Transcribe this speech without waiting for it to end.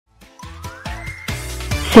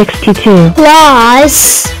62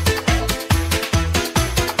 plus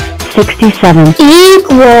 67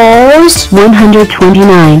 equals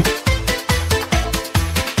 129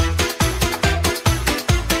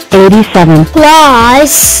 87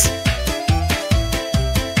 plus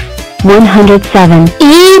 107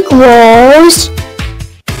 equals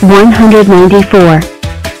 194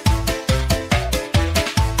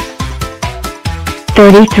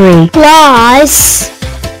 33 plus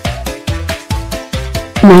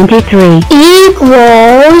 93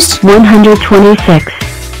 equals 126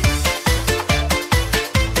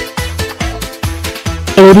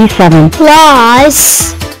 87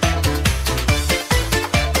 plus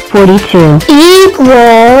 42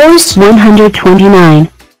 equals 129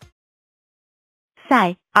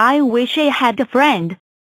 Sigh, I wish I had a friend.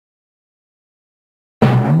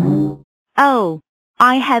 Oh,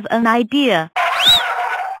 I have an idea.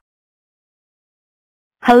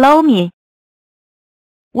 Hello me.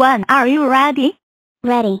 1. Are you ready?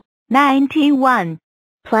 ready 91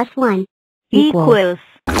 plus 1 equals.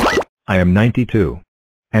 I am 92.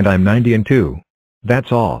 And I'm 90 and 2.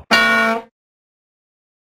 That's all.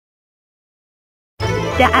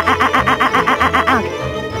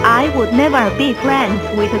 I would never be friends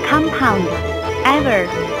with a compound. Ever.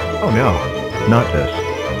 Oh no, not this.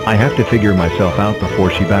 I have to figure myself out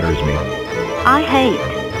before she batters me. I hate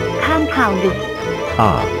compounds.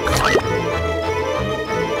 Ah.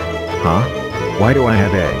 Huh? Why do I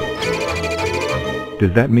have A?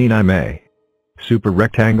 Does that mean I'm a super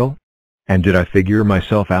rectangle? And did I figure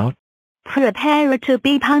myself out? Prepare to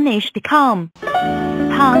be punished. Pound.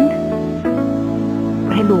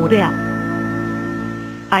 Hello there.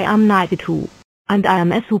 I am 92, and I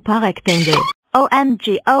am a super rectangle.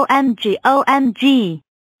 OMG, OMG, OMG.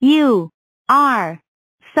 You are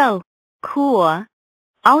so cool.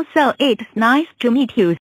 Also, it's nice to meet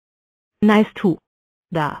you. Nice to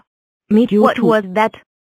meet you What too. was that?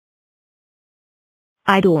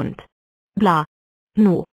 I don't. Blah.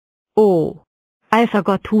 No. Oh. I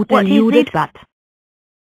forgot to tell What you is that it? but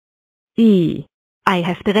I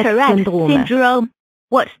have Tourette Tourette syndrome. syndrome.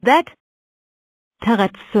 What's that?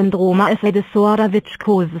 Tourette syndrome is a disorder which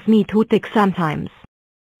causes me to tick sometimes.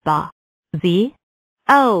 See?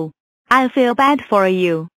 Oh, I feel bad for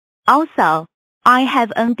you. Also, I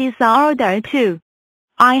have a disorder too.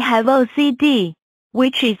 I have OCD,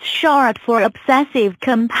 which is short for obsessive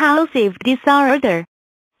compulsive disorder.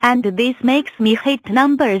 And this makes me hate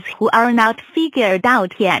numbers who are not figured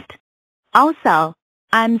out yet. Also,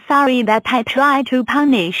 I'm sorry that I tried to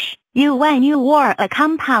punish you when you wore a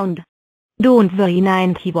compound. Don't worry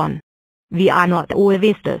 91. We are not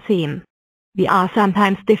always the same. We are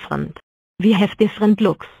sometimes different. We have different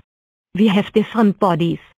looks. We have different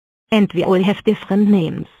bodies. And we all have different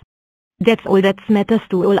names. That's all that matters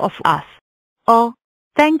to all of us. Oh,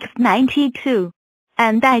 thanks 92.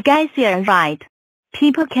 And I guess you're right.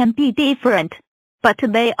 People can be different, but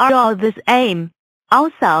they are all the same.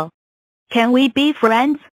 Also, can we be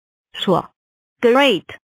friends? Sure. Great.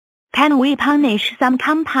 Can we punish some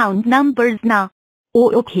compound numbers now?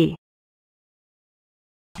 Oh, okay.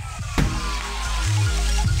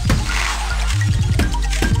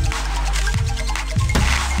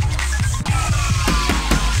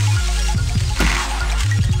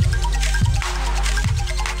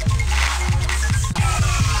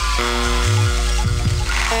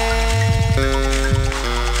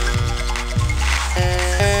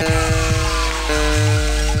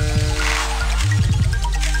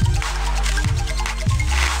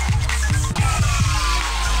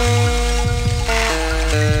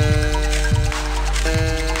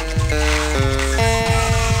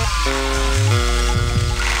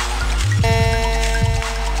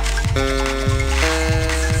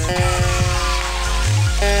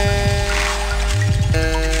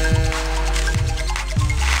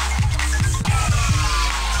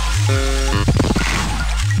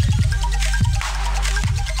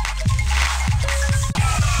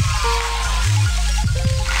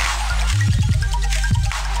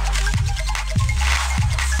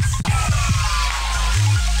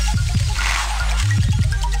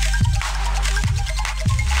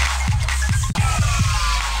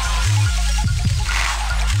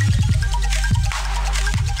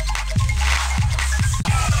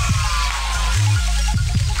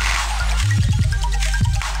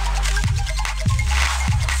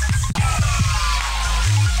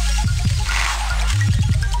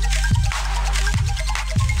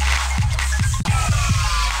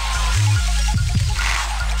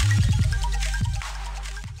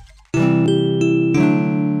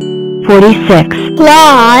 Forty-six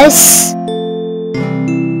plus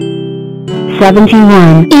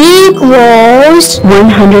 71 equals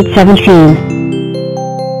 117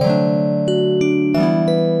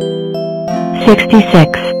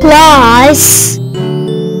 66 plus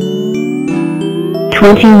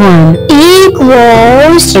 21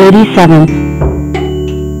 equals 87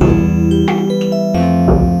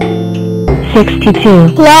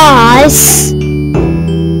 62 plus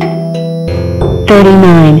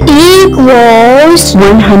 39 equals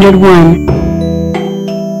 101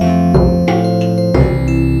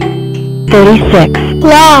 36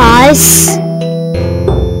 plus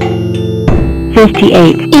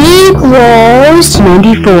 58 equals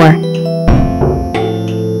 94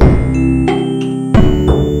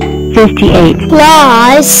 58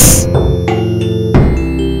 plus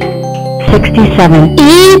 67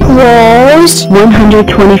 equals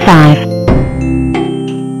 125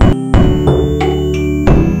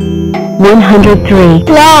 103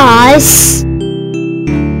 plus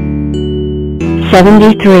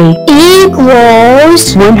 73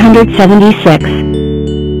 equals 176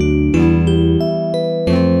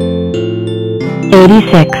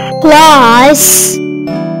 86 plus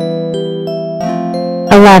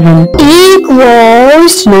 11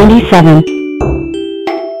 equals 97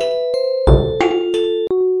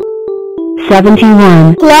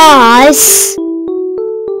 71 plus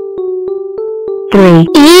 3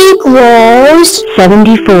 equals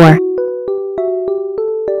 74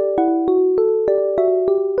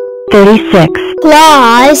 36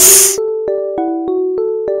 plus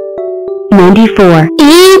 94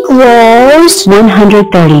 equals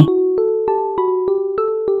 130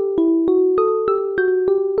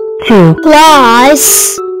 2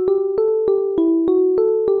 plus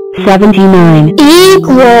 79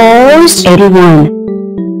 equals 81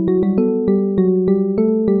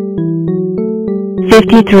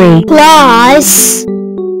 53 plus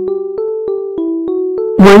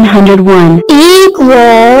 101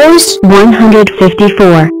 equals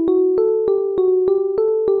 154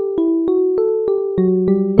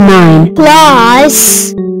 9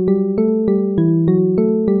 plus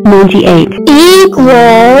 98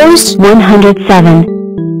 equals 107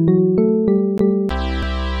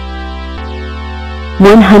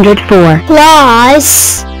 104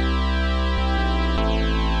 plus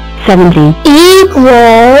 70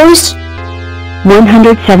 equals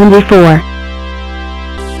 174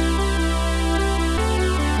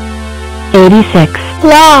 86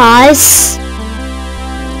 plus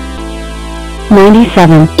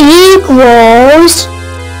 97 equals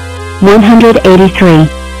 183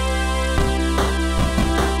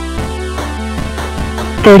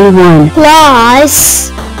 31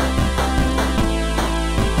 plus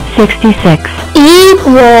 66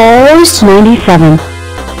 equals 97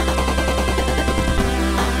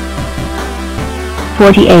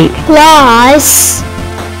 48 plus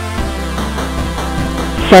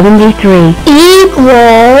 73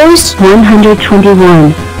 equals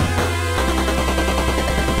 121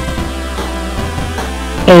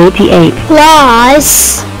 88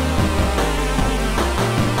 plus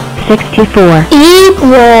 64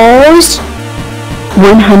 equals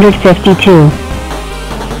 152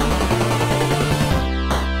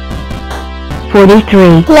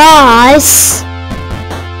 43 plus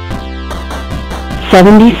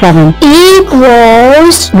 77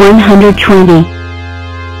 equals 120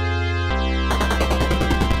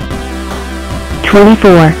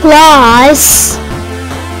 24 plus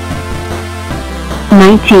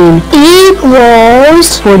 19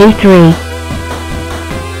 equals 43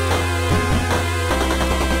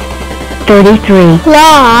 33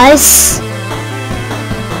 plus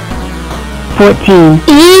 14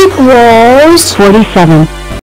 equals 47